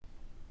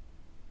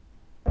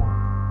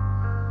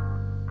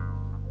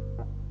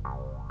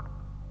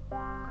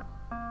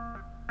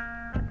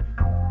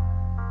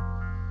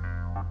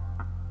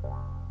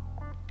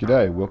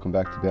G'day, welcome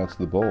back to Bounce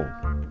the Ball.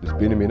 It's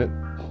been a minute,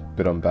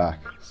 but I'm back.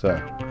 So,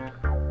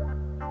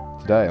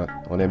 today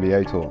on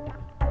NBA Talk,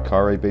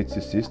 Kyrie beats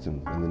the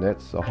system and the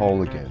Nets are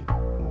whole again.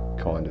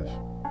 Kind of.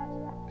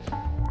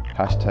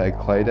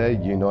 Hashtag Clay Day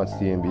unites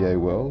the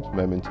NBA world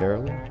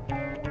momentarily,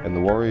 and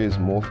the Warriors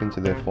morph into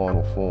their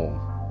final form.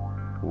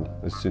 Well,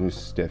 as soon as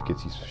Steph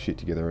gets his shit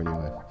together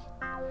anyway.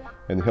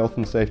 And the health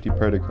and safety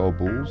protocol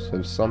Bulls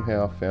have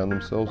somehow found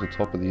themselves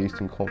atop of the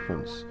Eastern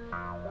Conference,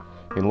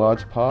 in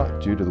large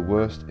part due to the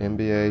worst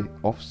NBA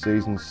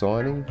off-season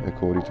signing,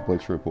 according to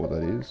Bleacher Report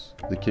that is,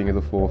 the king of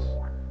the fourth,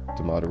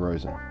 DeMar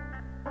DeRozan.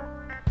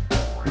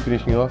 And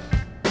finishing off,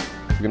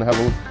 we're going to have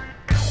a look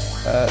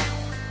at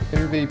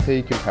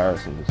MVP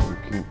comparisons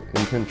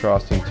in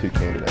contrasting two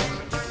candidates.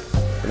 We're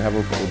going to have a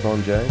look at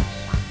LeBron James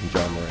and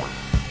John Morant.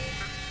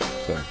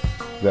 So,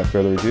 without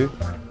further ado,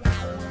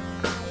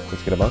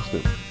 let's get amongst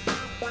it.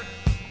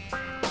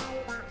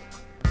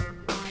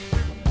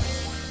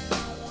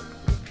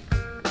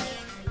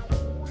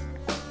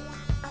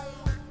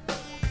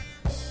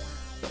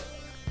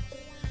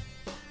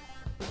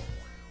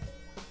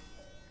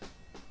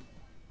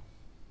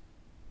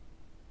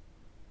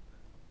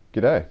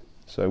 G'day.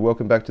 So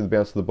welcome back to the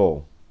Bounce of the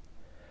Ball.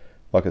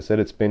 Like I said,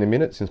 it's been a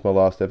minute since my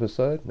last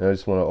episode, and I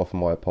just want to offer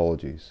my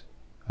apologies.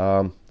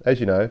 As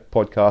you know,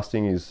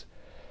 podcasting is,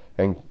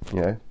 and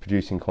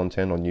producing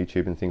content on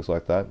YouTube and things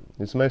like that,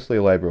 it's mostly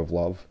a labour of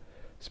love,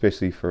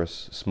 especially for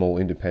us small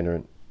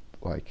independent,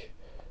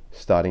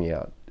 starting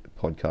out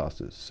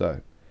podcasters. So,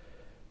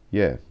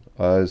 yeah,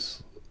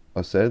 as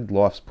I said,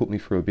 life's put me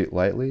through a bit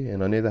lately,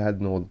 and I neither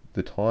had nor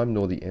the time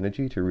nor the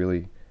energy to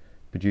really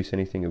produce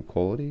anything of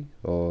quality,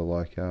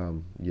 or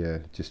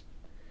just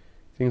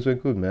things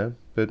went good, man,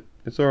 but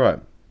it's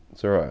alright.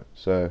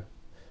 So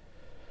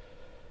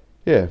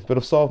yeah, but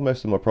I've solved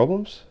most of my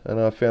problems and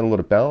I've found a lot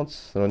of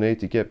balance, and I need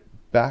to get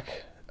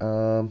back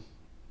and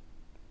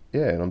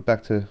I'm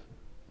back to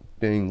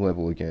being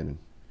level again,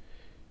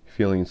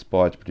 feeling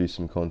inspired to produce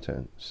some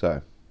content.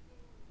 So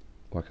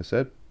like I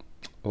said,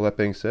 all that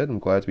being said, I'm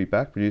glad to be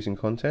back producing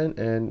content,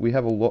 and we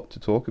have a lot to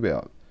talk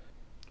about.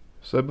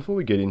 So before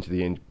we get into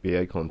the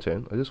NBA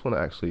content, I just want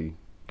to actually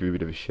give a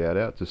bit of a shout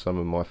out to some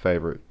of my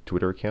favourite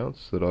Twitter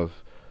accounts that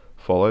I've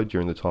followed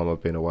during the time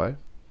I've been away.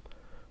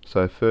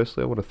 So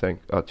firstly, I want to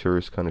thank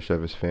Arturis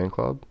Kanasheva's fan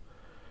club.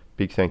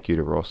 Big thank you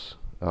to Ross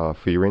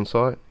for your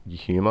insight,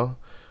 your humour,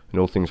 and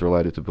all things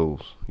related to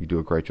Bulls. You do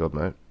a great job,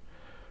 mate.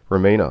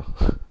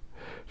 Ramina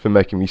for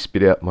making me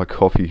spit out my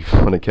coffee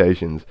on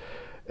occasions,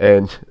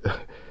 and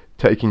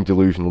taking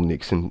delusional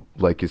Knicks and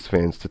Lakers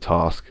fans to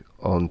task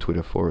on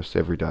Twitter for us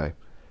every day.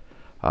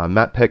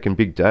 Matt Peck and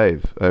Big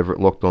Dave over at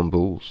Locked On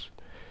Bulls.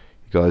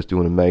 You guys do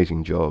an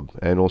amazing job.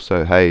 And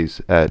also Hayes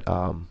at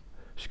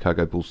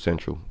Chicago Bulls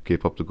Central.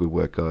 Keep up the good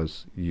work,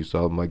 guys. You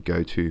are my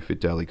go-to for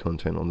daily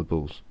content on the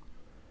Bulls.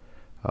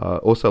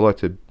 Also, I'd like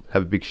to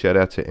have a big shout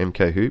out to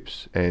MK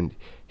Hoops and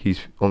his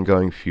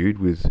ongoing feud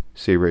with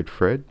C Red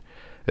Fred.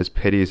 As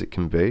petty as it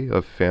can be,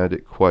 I've found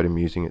it quite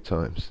amusing at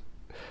times.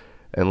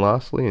 And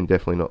lastly, and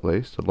definitely not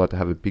least, I'd like to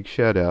have a big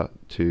shout out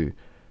to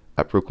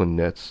at Brooklyn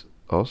Nets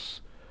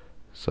OS,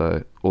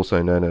 so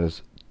also known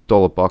as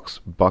Dollar Bucks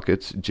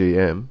Buckets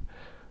GM,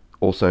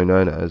 also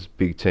known as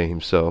Big T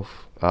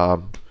himself,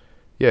 for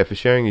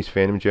sharing his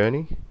fandom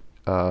journey,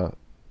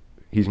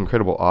 his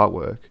incredible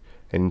artwork,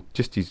 and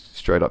just his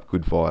straight up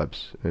good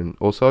vibes. And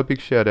also a big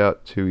shout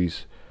out to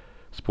his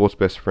Sports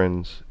Best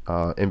Friends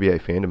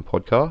NBA Fandom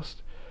podcast,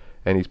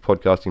 and his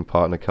podcasting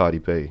partner Cardi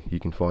B.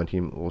 You can find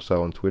him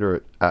also on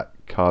Twitter at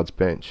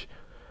CardsBench.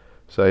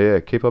 So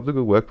yeah, keep up the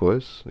good work,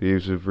 boys.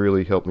 You've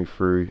really helped me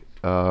through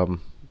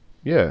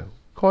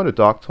kind of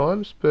dark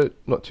times, but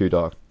not too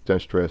dark.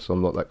 Don't stress.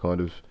 I'm not that kind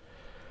of...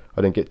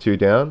 I don't get too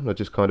down. I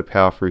just kind of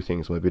power through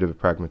things. I'm a bit of a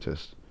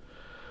pragmatist.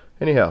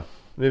 Anyhow,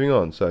 moving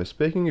on. So,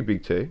 speaking of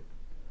Big T,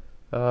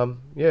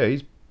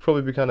 he's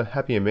probably become a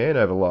happier man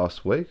over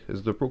last week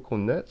as the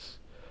Brooklyn Nets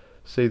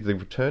see the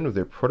return of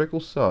their prodigal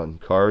son,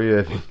 Kyrie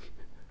Irving.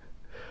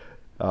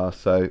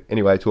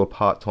 To a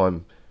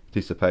part-time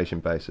dissipation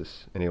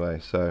basis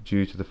so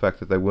due to the fact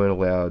that they weren't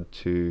allowed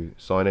to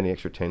sign any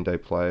extra 10-day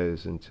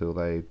players until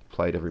they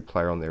played every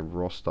player on their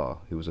roster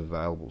who was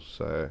available.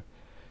 So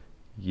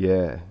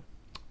yeah,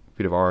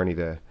 bit of irony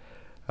there.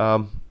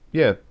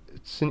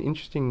 It's an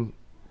interesting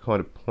kind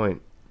of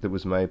point that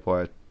was made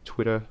by a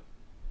Twitter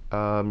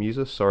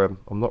user. Sorry,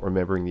 I'm not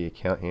remembering the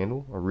account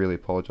handle. I really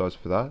apologise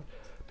for that.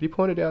 But he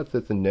pointed out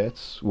that the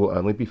Nets will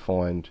only be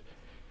fined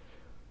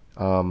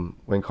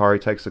when Kyrie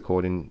takes the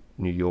court in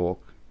New York.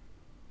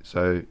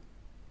 So,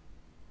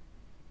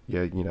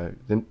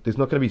 then there's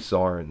not going to be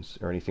sirens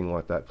or anything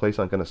like that. Police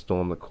aren't going to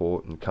storm the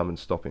court and come and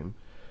stop him.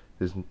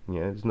 There's not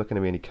going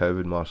to be any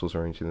COVID marshals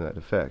or anything to that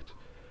effect.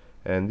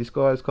 And this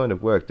guy's kind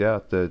of worked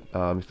out that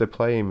if they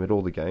play him at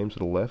all the games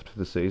that are left for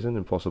the season,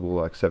 and possible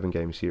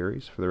 7-game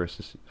series for the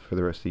rest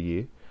of the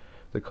year,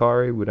 that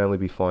Kyrie would only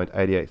be fined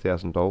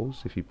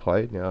 $88,000 if he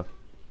played. Now,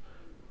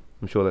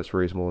 I'm sure that's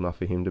reasonable enough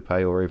for him to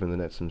pay, or even the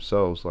Nets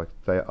themselves.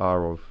 They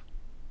are of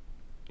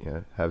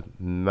have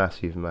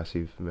massive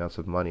amounts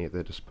of money at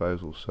their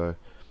disposal. So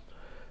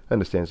I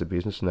understand it's a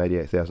business and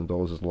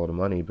 $88,000 is a lot of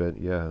money, but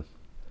yeah,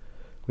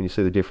 when you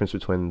see the difference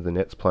between the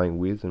Nets playing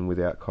with and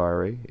without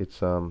Kyrie,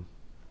 it's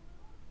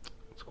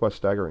quite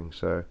staggering.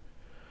 So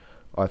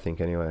I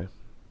think anyway.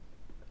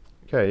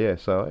 Okay, yeah.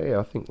 So yeah,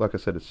 I think like I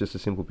said, it's just a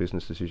simple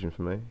business decision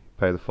for me.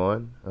 Pay the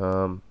fine,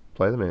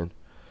 play the man.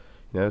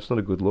 It's not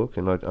a good look,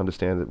 and I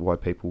understand that why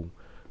people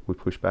would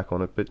push back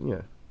on it. But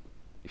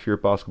if you're a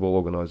basketball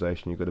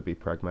organisation, you've got to be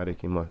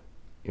pragmatic in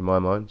my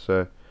mind.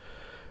 So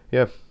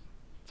yeah.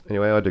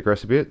 Anyway, I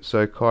digress a bit.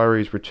 So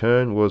Kyrie's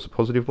return was a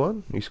positive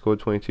one. He scored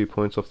 22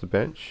 points off the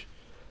bench,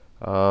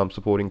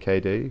 supporting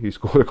KD, who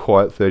scored a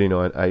quiet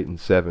 39, 8 and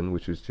 7,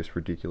 which was just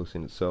ridiculous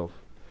in itself.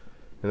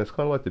 And that's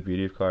kind of like the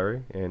beauty of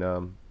Kyrie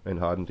and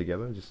Harden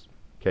together. Just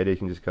KD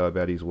can just go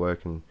about his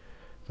work and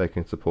they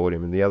can support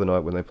him. And the other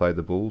night when they played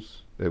the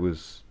Bulls, it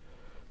was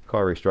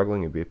Kyrie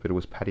struggling a bit, but it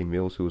was Patty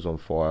Mills who was on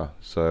fire.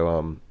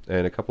 So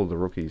and a couple of the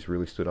rookies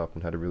really stood up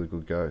and had a really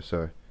good go.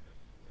 So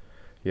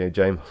yeah,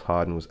 James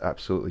Harden was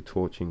absolutely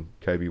torching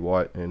Kobe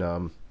White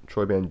and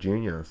Troy Brown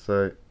Jr.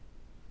 So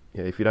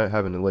yeah, if you don't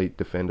have an elite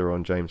defender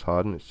on James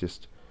Harden, it's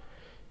just,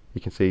 you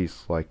can see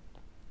he's like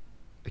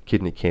a kid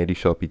in a candy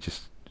shop. He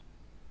just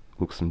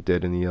looks them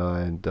dead in the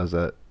eye and does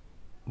that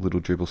little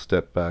dribble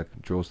step back,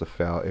 draws the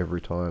foul every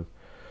time.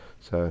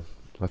 So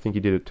I think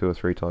he did it 2 or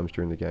 3 times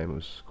during the game. It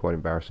was quite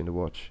embarrassing to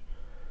watch.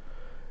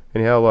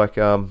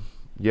 Anyhow,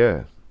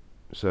 yeah.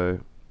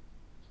 So,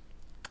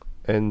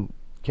 and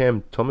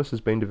Cam Thomas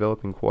has been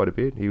developing quite a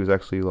bit. He was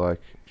actually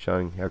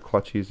showing how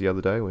clutch he is the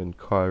other day when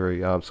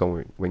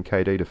when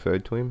KD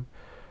deferred to him,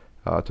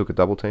 took a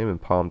double team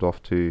and palmed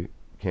off to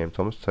Cam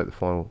Thomas to take the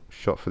final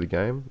shot for the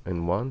game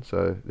and won.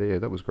 So yeah,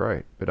 that was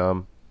great.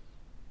 But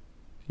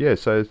yeah,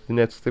 so the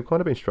Nets, they've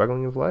kind of been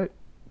struggling of late,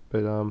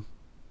 but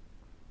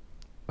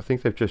I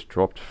think they've just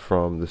dropped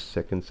from the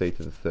 2nd seed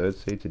to the 3rd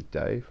seed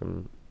today,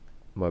 from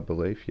my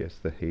belief. Yes,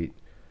 the Heat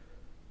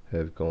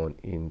have gone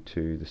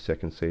into the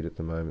 2nd seed at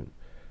the moment.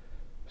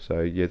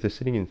 So yeah, they're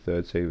sitting in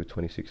 3rd seed with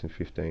 26 and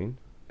 15.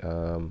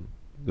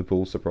 The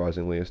Bulls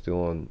surprisingly are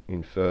still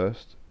in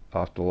 1st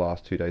after the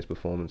last 2 days'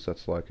 performance.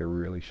 That's like a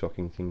really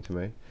shocking thing to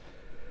me.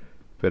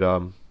 But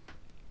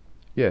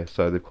yeah,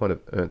 so they've kind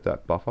of earned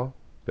that buffer.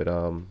 But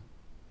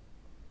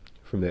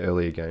from their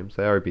earlier games,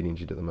 they are a bit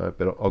injured at the moment.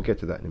 But I'll get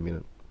to that in a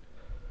minute.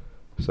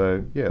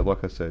 So yeah,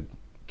 like I said,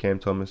 Cam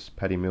Thomas,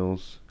 Patty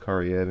Mills,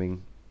 Kyrie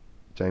Irving,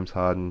 James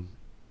Harden,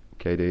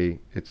 KD.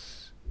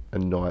 It's a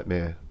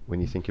nightmare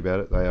when you think about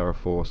it. They are a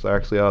force. They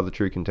actually are the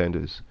true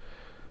contenders.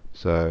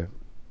 So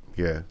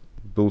yeah,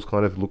 Bulls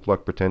kind of looked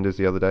like pretenders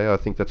the other day. I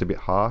think that's a bit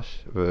harsh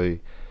of a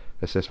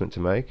assessment to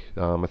make.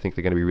 I think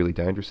they're going to be really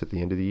dangerous at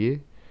the end of the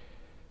year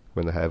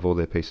when they have all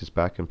their pieces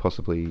back, and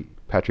possibly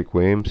Patrick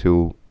Williams,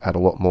 who'll add a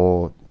lot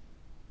more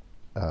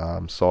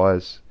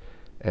size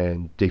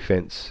and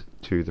defense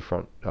to the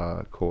front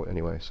court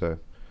anyway. So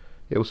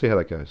yeah, we'll see how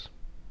that goes.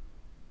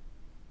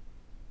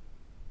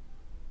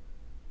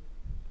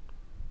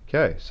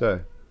 Okay,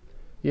 so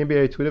the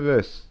NBA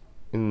Twitterverse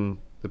in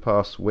the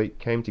past week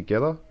came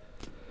together.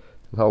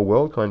 The whole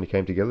world kind of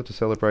came together to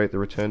celebrate the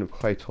return of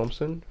Klay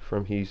Thompson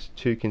from his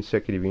 2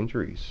 consecutive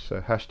injuries.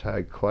 So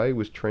hashtag Klay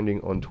was trending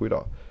on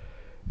Twitter,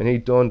 and he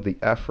donned the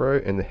afro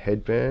and the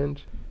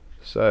headband.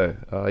 So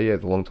yeah,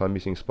 the long time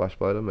missing splash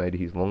blader made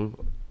his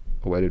long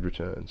awaited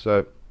return.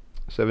 So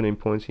 17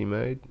 points he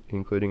made,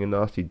 including a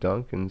nasty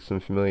dunk and some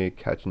familiar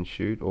catch and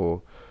shoot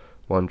or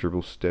one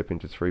dribble step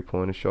into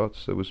 3-pointer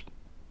shots. It was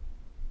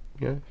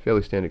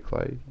fairly standard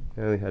Klay.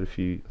 He only had a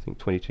few, I think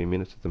 22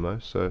 minutes at the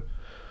most. So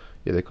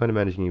yeah, they're kind of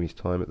managing him his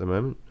time at the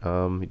moment.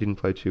 He didn't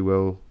play too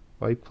well.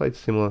 He played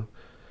similar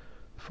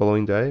the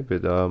following day,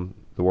 but the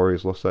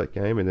Warriors lost that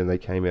game, and then they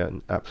came out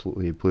and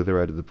absolutely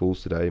obliterated the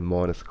Bulls today,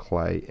 minus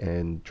Klay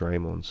and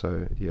Draymond.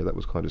 So yeah, that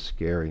was kind of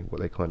scary, what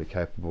they're kind of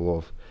capable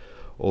of.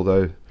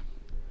 Although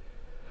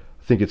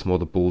I think it's more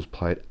the Bulls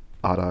played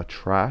utter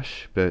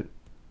trash, but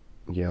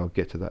yeah, I'll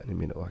get to that in a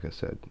minute, like I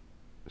said.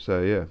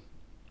 So yeah,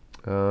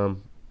 the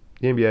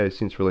NBA has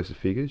since released the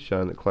figures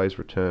showing that Klay's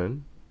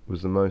return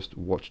was the most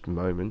watched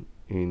moment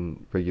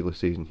in regular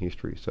season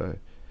history. So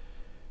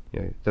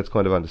that's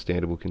kind of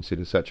understandable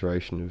considering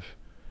saturation of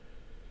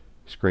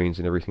screens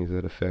and everything to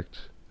that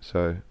effect.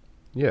 So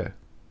yeah,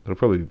 it'll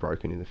probably be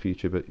broken in the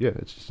future, but yeah,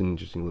 it's just an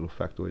interesting little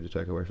factoid to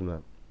take away from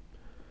that.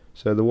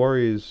 So the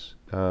Warriors,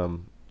 they're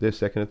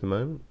 2nd at the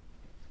moment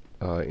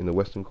in the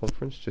Western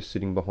Conference, just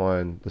sitting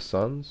behind the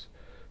Suns,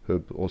 who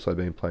have also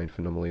been playing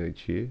phenomenally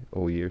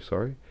all year.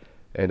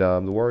 And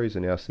the Warriors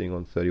are now sitting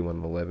on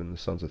 31-11. The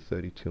Suns are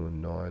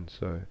 32-9.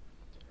 So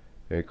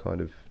they're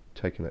kind of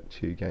taking that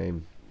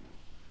 2-game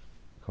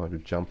kind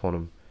of jump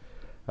on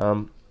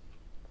them.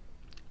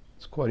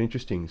 It's quite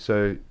interesting.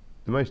 So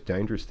the most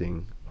dangerous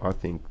thing, I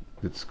think,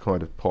 that's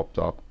kind of popped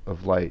up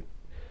of late,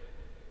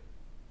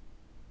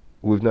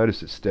 we've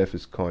noticed that Steph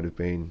has kind of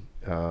been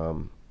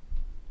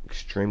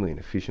extremely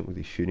inefficient with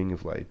his shooting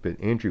of late,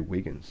 but Andrew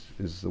Wiggins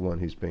is the one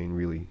who's been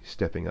really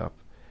stepping up,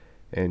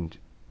 and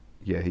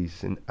yeah,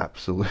 he's an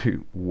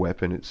absolute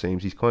weapon. It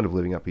seems he's kind of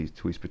living up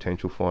to his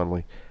potential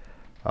finally.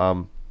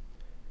 But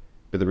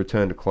the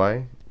return to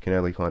Klay can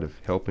only kind of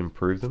help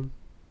improve them.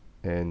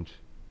 And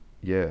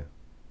yeah,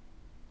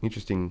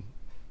 interesting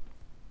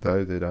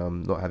though that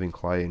not having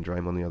Clay and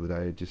Draymond the other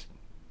day,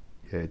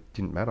 it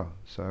didn't matter.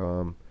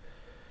 So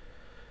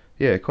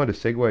yeah, it kind of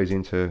segues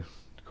into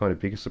kind of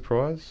bigger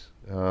surprise.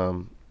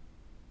 When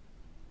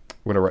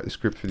I wrote the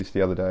script for this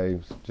the other day, I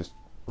was just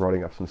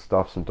writing up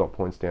some dot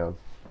points down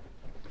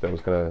that I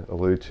was going to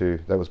allude to.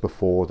 That was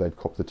before they'd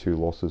copped the 2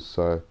 losses.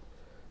 So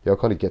yeah, I'll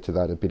kind of get to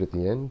that a bit at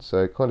the end.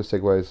 So it kind of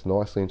segues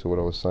nicely into what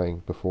I was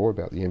saying before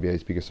about the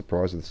NBA's biggest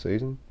surprise of the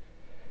season,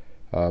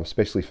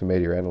 especially for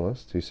media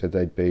analysts who said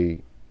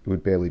it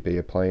would barely be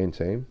a play-in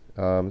team.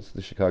 It's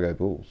the Chicago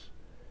Bulls.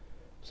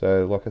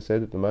 So like I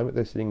said, at the moment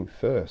they're sitting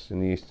first in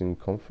the Eastern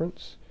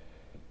Conference,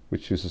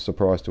 which is a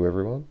surprise to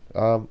everyone.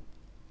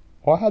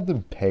 I had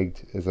them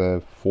pegged as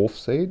a 4th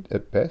seed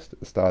at best at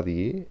the start of the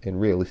year,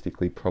 and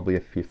realistically probably a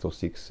 5th or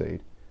 6th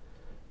seed.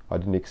 I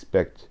didn't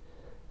expect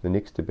the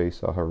Knicks to be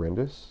so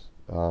horrendous.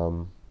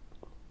 So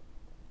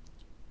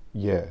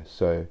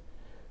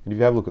and if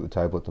you have a look at the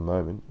table at the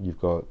moment,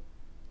 you've got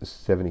the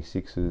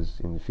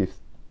 76ers in the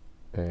 5th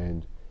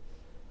and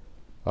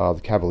the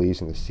Cavaliers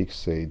in the 6th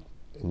seed,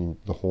 and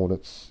the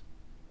Hornets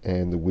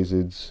and the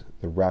Wizards,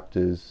 the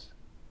Raptors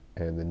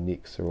and the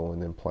Knicks are all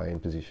in them play-in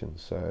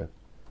positions. So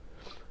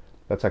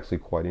that's actually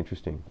quite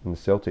interesting. And the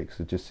Celtics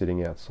are just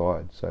sitting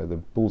outside. So the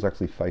Bulls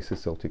actually face the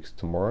Celtics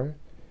tomorrow.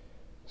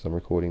 So I'm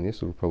recording this.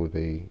 It'll probably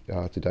be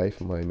today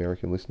for my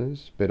American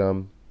listeners. But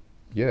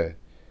yeah.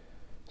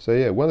 So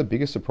yeah, one of the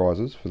biggest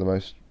surprises for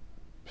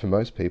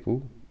most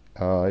people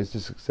is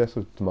the success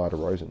of DeMar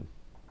DeRozan.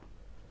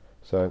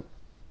 So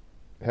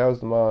how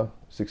has DeMar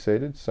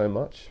succeeded so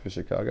much for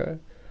Chicago?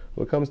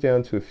 Well, it comes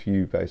down to a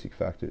few basic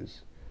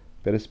factors.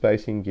 Better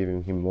spacing,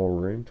 giving him more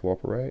room to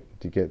operate,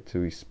 to get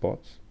to his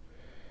spots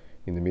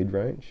in the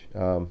mid-range.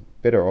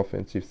 Better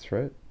offensive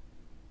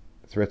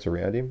threats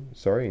around him,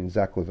 in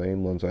Zach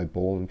LaVine, Lonzo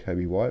Ball and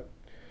Kobe White.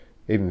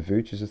 Even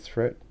Vooch is a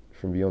threat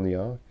from beyond the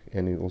arc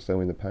and also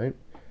in the paint.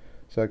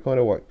 So it kind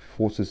of like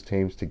forces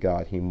teams to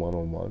guard him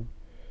one-on-one.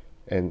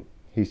 And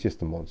he's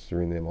just a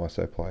monster in them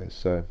ISO players.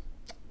 So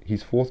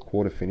his 4th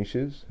quarter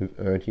finishes have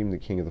earned him the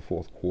King of the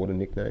 4th quarter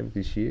nickname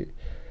this year.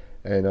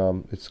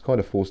 And it's kind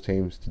of forced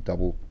teams to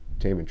double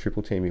team and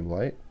triple team him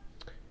late.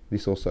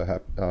 This also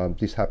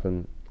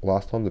happened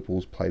last time the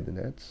Bulls played the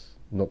Nets,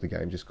 not the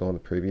game just gone, the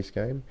previous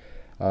game.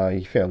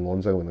 He found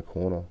Lonzo in the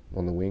corner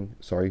on the wing.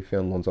 He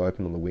found Lonzo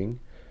open on the wing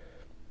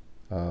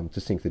to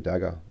sink the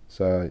dagger.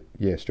 So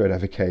yeah, straight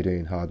over KD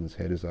and Harden's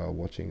head as I was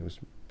watching. It was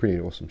a pretty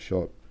awesome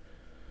shot.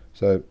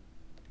 So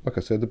like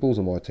I said, the Bulls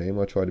are my team.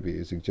 I try to be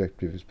as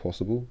objective as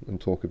possible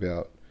and talk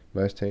about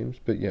most teams.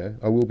 But yeah,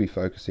 I will be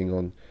focusing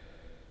on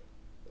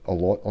a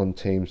lot on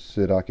teams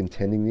that are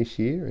contending this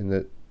year, and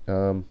that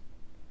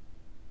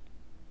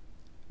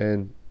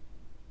and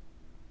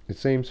it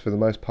seems for the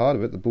most part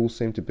of it, the Bulls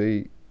seem to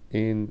be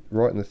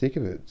right in the thick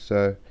of it.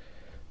 So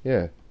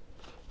yeah,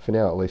 for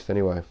now at least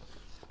anyway.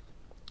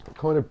 It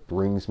kind of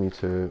brings me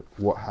to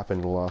what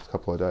happened in the last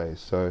couple of days.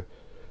 So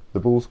the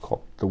Bulls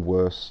copped the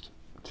worst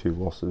 2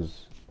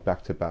 losses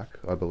back to back,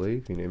 I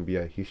believe, in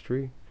NBA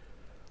history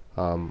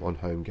on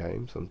home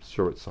games. I'm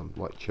sure it's some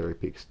like cherry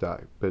pick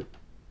stat, but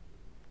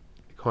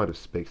it kind of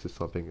speaks to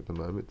something at the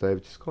moment.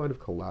 They've just kind of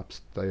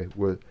collapsed. They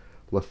were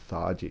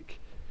lethargic.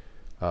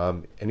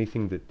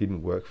 Anything that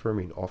didn't work for them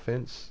in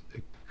offense,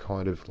 it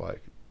kind of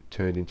like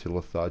turned into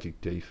lethargic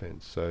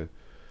defense. So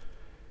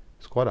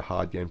it's quite a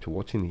hard game to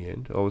watch in the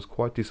end. I was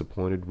quite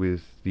disappointed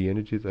with the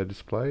energy they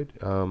displayed.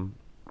 One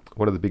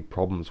of the big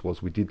problems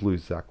was we did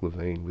lose Zach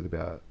LaVine with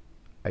about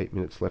 8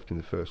 minutes left in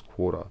the first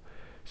quarter.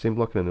 Seemed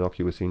like an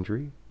innocuous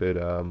injury, but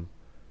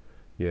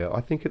yeah,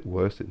 I think at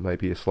worst it may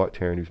be a slight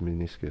tear in his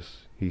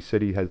meniscus. He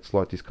said he had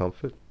slight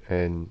discomfort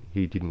and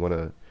he didn't want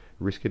to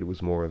risk it. It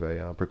was more of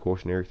a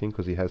precautionary thing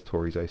because he has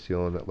tore his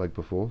ACL on that leg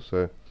before.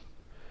 So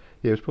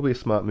yeah, it was probably a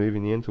smart move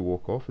in the end to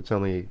walk off. It's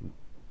only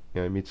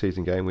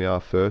mid-season game. We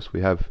are first.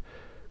 We have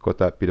got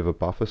that bit of a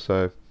buffer,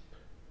 so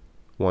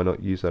why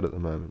not use that at the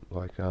moment?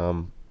 Like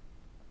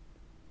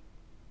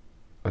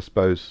I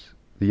suppose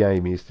the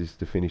aim is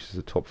to finish as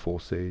a top 4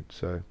 seed.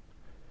 So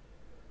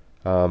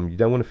you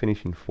don't want to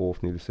finish in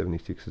 4th near the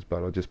 76ers,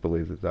 but I just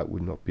believe that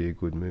would not be a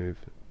good move.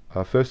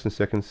 First and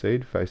second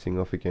seed facing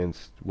off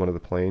against one of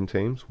the play-in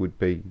teams would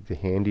be the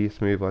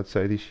handiest move, I'd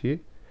say, this year,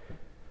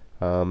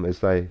 as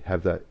they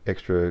have that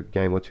extra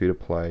game or 2 to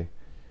play,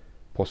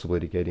 possibly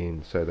to get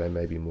in, so they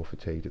may be more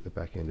fatigued at the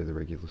back end of the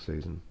regular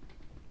season.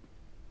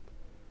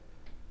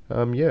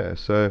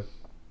 So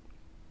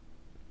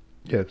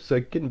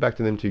getting back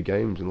to them 2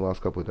 games in the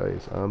last couple of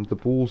days, the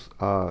Bulls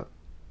are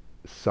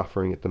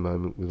suffering at the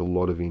moment with a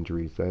lot of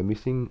injuries. They're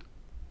missing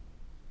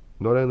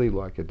not only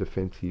like a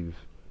defensive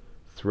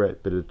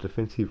threat, but a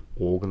defensive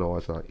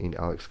organiser in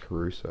Alex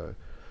Caruso.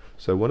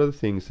 So one of the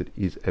things that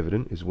is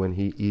evident is when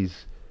he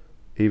is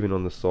even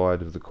on the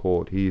side of the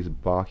court, he is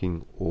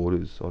barking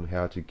orders on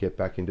how to get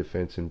back in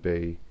defence and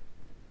be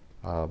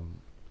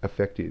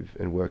effective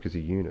and work as a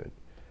unit.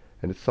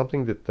 And it's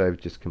something that they've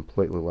just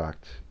completely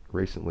lacked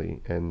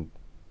recently, and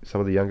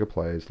some of the younger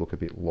players look a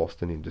bit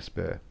lost and in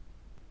despair.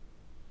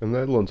 And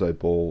though Lonzo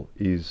Ball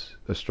is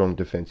a strong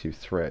defensive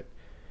threat,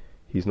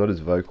 he's not as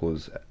vocal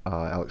as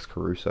Alex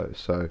Caruso,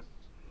 so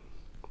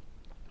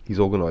his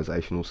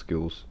organisational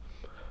skills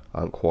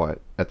aren't quite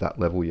at that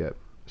level yet.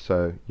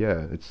 So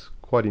yeah, it's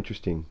quite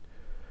interesting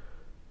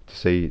to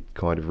see it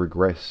kind of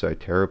regress so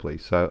terribly.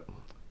 So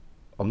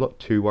I'm not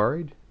too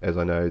worried, as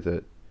I know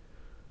that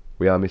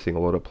we are missing a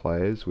lot of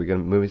players. We're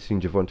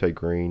missing Javonte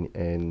Green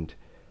and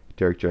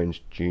Derrick Jones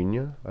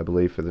Jr., I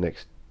believe, for the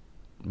next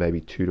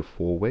maybe 2 to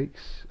 4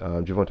 weeks.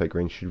 Javonte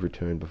Green should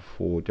return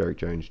before Derrick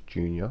Jones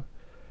Jr.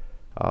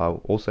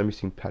 Also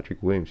missing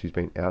Patrick Williams, who's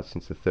been out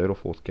since the third or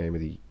fourth game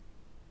of the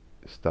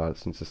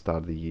start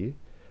of the year.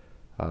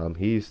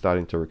 He is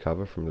starting to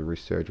recover from the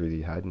wrist surgery that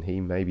he had, and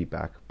he may be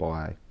back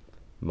by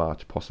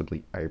March,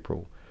 possibly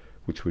April,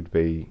 which would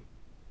be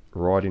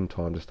right in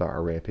time to start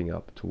ramping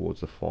up towards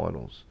the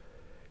finals.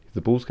 If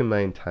the Bulls can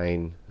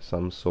maintain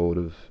some sort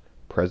of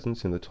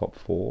presence in the top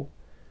 4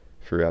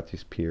 throughout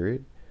this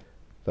period,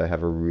 they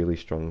have a really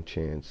strong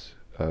chance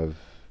of,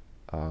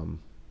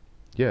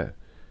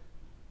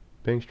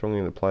 being strong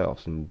in the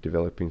playoffs and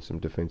developing some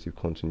defensive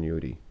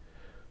continuity.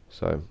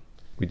 So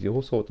we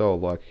all saw what they were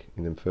like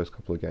in them first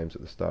couple of games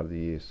at the start of the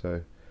year.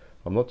 So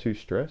I'm not too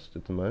stressed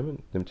at the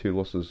moment. Them 2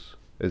 losses,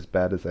 as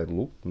bad as they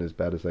looked and as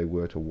bad as they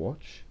were to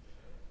watch,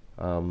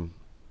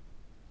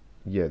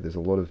 there's a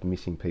lot of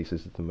missing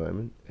pieces at the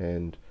moment,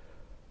 and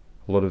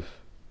a lot of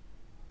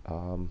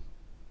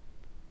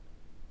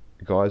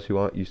guys who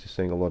aren't used to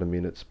seeing a lot of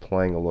minutes,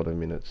 playing a lot of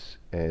minutes,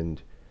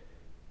 and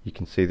you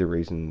can see the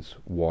reasons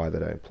why they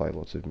don't play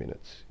lots of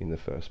minutes in the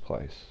first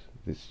place.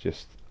 It's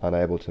just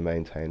unable to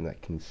maintain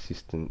that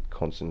consistent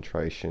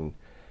concentration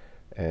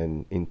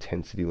and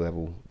intensity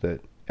level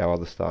that our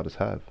other starters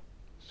have.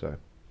 So,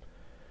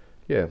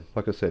 yeah,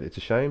 like I said, it's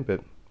a shame,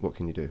 but what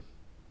can you do?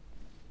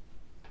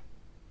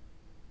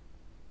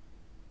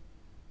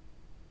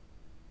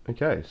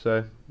 Okay,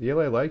 so the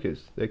LA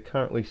Lakers, they're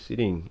currently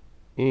sitting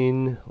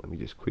in, let me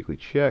just quickly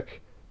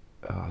check,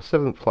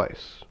 7th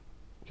place,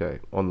 okay,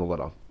 on the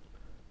ladder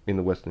in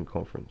the Western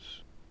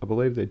Conference. I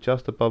believe they're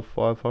just above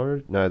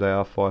 500. No, they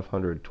are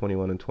 500,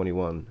 21 and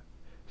 21.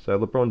 So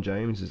LeBron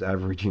James is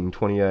averaging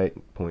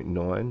 28.9,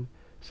 7.4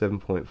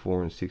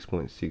 and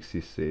 6.6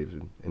 this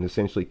season, and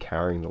essentially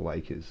carrying the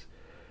Lakers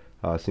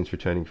since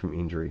returning from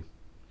injury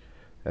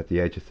at the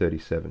age of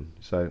 37.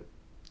 So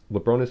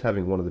LeBron is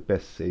having one of the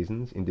best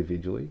seasons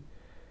individually,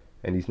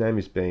 and his name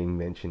is being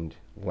mentioned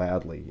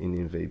loudly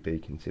in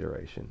MVP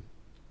consideration,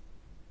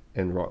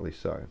 and rightly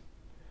so.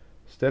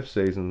 Steph's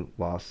season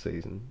last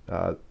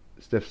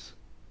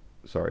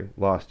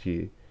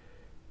year,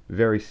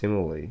 very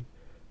similarly,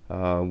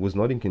 was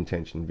not in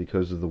contention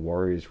because of the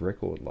Warriors'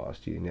 record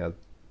last year. Now,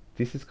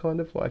 this is kind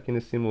of like in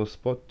a similar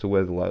spot to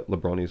where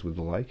LeBron is with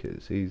the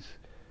Lakers.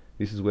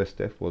 This is where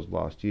Steph was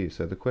last year.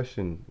 So the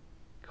question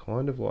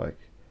kind of like,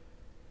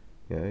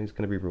 is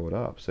going to be brought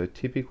up. So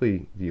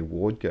typically the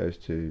award goes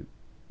to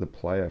the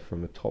player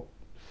from a top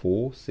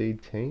 4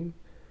 seed team,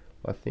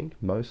 I think,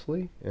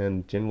 mostly,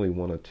 and generally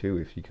 1 or 2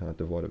 if you can't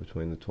divide it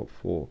between the top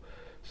 4.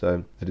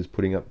 So it is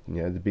putting up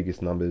the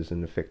biggest numbers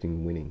and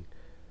affecting winning.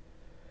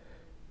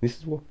 This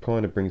is what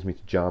kind of brings me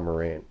to Ja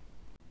Morant.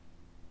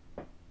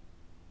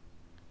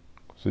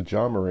 So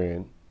Ja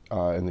Morant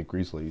and the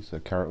Grizzlies are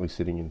currently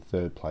sitting in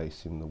 3rd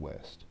place in the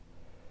West.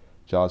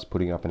 Ja's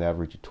putting up an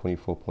average of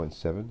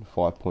 24.7,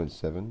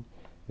 5.7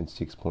 and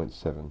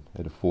 6.7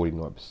 at a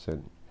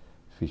 49%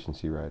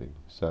 efficiency rating.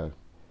 So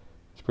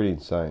it's pretty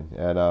insane.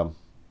 And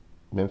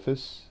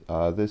Memphis,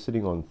 they're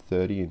sitting on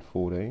 30 and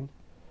 14.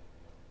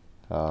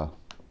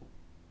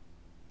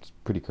 It's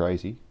pretty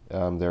crazy.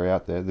 They're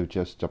out there. They've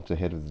just jumped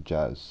ahead of the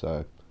Jazz.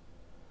 So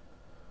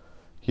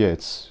yeah,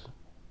 it's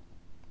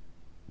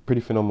a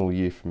pretty phenomenal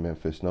year for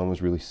Memphis. No one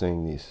was really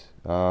seeing this.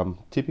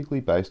 Typically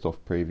based off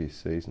previous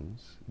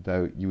seasons,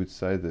 though, you would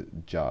say that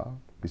Ja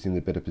is in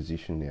the better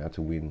position now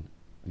to win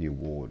the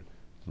award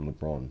than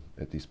LeBron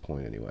at this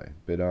point anyway.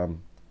 But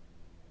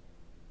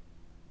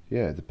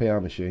the PR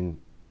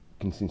machine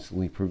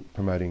consistently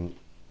promoting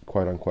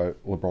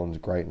quote-unquote LeBron's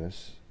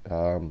greatness.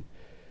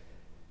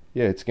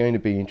 It's going to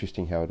be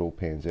interesting how it all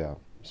pans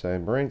out. So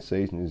Morant's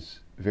season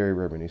is very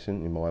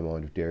reminiscent in my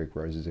mind of Derrick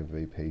Rose's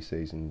MVP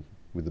season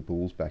with the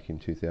Bulls back in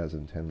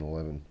 2010 and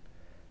 11.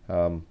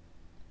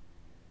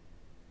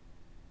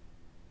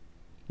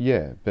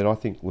 But I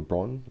think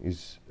LeBron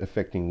is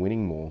affecting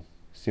winning more,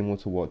 similar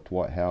to what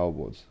Dwight Howard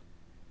was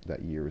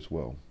that year as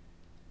well.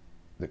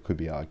 That could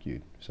be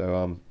argued.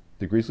 So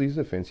the Grizzlies'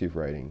 offensive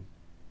rating,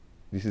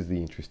 this is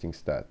the interesting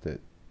stat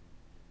that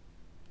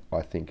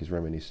I think is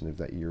reminiscent of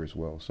that year as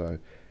well. So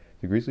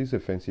the Grizzlies'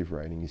 offensive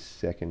rating is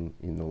 2nd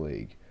in the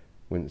league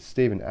when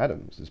Steven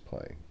Adams is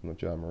playing,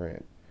 not Ja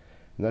Morant.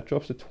 And that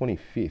drops to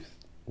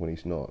 25th when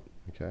he's not,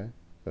 okay?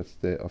 That's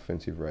their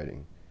offensive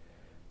rating.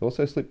 They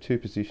also slipped 2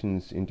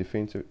 positions in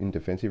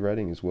defensive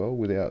rating as well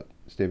without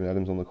Steven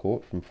Adams on the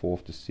court, from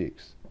 4th to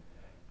 6th.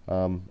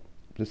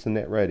 Just the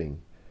net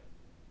rating.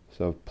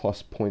 So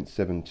plus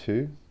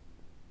 0.72,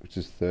 which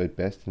is 3rd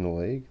best in the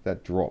league.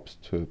 That drops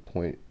to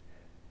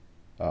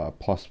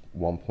plus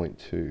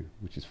 1.2,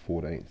 which is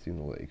 14th in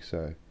the league.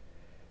 So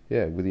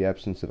yeah, with the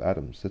absence of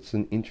Adams, that's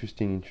an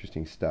interesting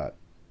stat.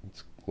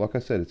 It's like I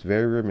said, it's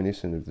very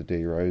reminiscent of the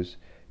D Rose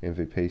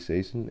MVP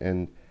season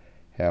and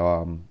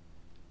how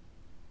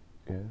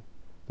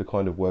the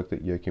kind of work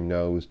that Joakim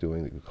Noah was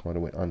doing that kind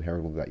of went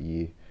unheralded that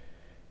year,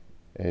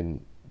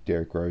 and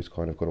Derrick Rose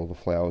kind of got all the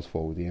flowers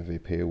for with the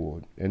MVP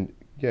award. And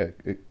yeah,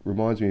 it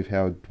reminds me of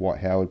how Dwight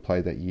Howard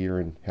played that year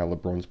and how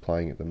LeBron's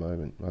playing at the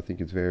moment. I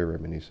think it's very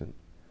reminiscent.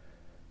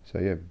 So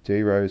yeah,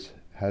 D Rose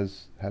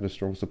has had a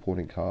strong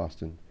supporting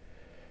cast, and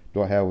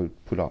Dwight Howard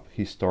put up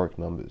historic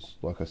numbers,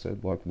 like I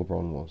said, like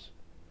LeBron was.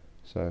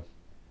 So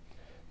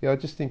yeah, I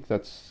just think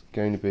that's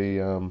going to be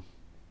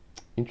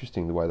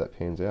interesting the way that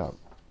pans out.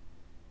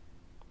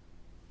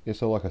 Yeah,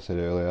 so like I said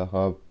earlier,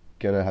 I'm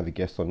going to have a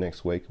guest on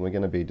next week, and we're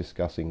going to be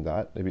discussing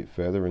that a bit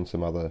further and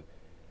some other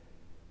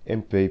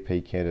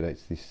MVP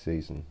candidates this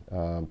season.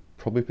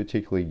 Probably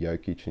particularly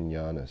Jokic and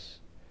Giannis.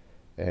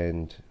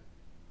 And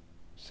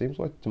seems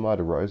like DeMar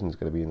DeRozan's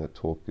going to be in that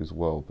talk as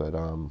well, but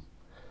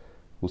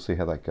we'll see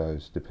how that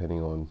goes,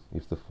 depending on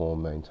if the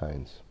form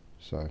maintains.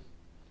 So,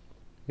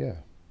 yeah.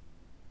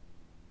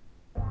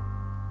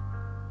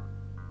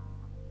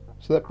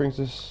 So that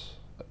brings us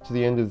to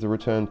the end of the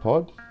return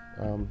pod.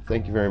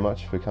 Thank you very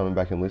much for coming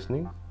back and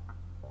listening.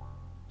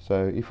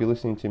 So if you're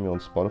listening to me on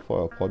Spotify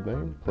or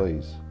Podbean,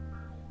 please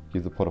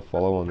give the pod a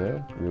follow on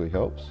there. It really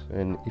helps.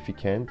 And if you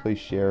can, please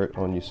share it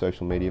on your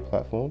social media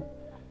platform,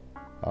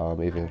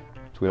 either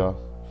Twitter,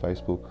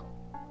 Facebook,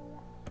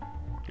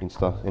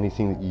 Insta,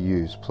 anything that you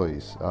use,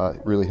 please.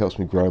 It really helps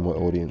me grow my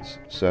audience.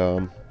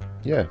 So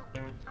yeah,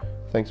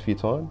 thanks for your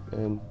time,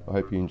 and I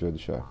hope you enjoyed the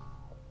show.